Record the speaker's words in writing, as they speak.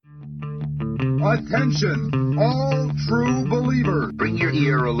Attention, all true believers. Bring your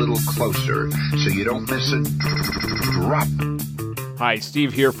ear a little closer so you don't miss a drop. Hi,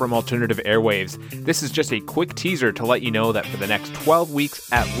 Steve here from Alternative Airwaves. This is just a quick teaser to let you know that for the next 12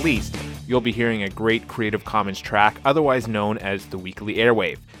 weeks at least, you'll be hearing a great Creative Commons track, otherwise known as the Weekly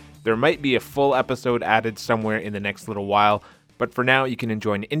Airwave. There might be a full episode added somewhere in the next little while, but for now you can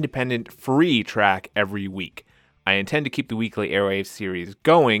enjoy an independent, free track every week. I intend to keep the Weekly Airwave series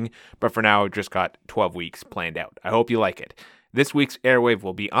going, but for now I've just got 12 weeks planned out. I hope you like it. This week's Airwave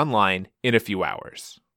will be online in a few hours.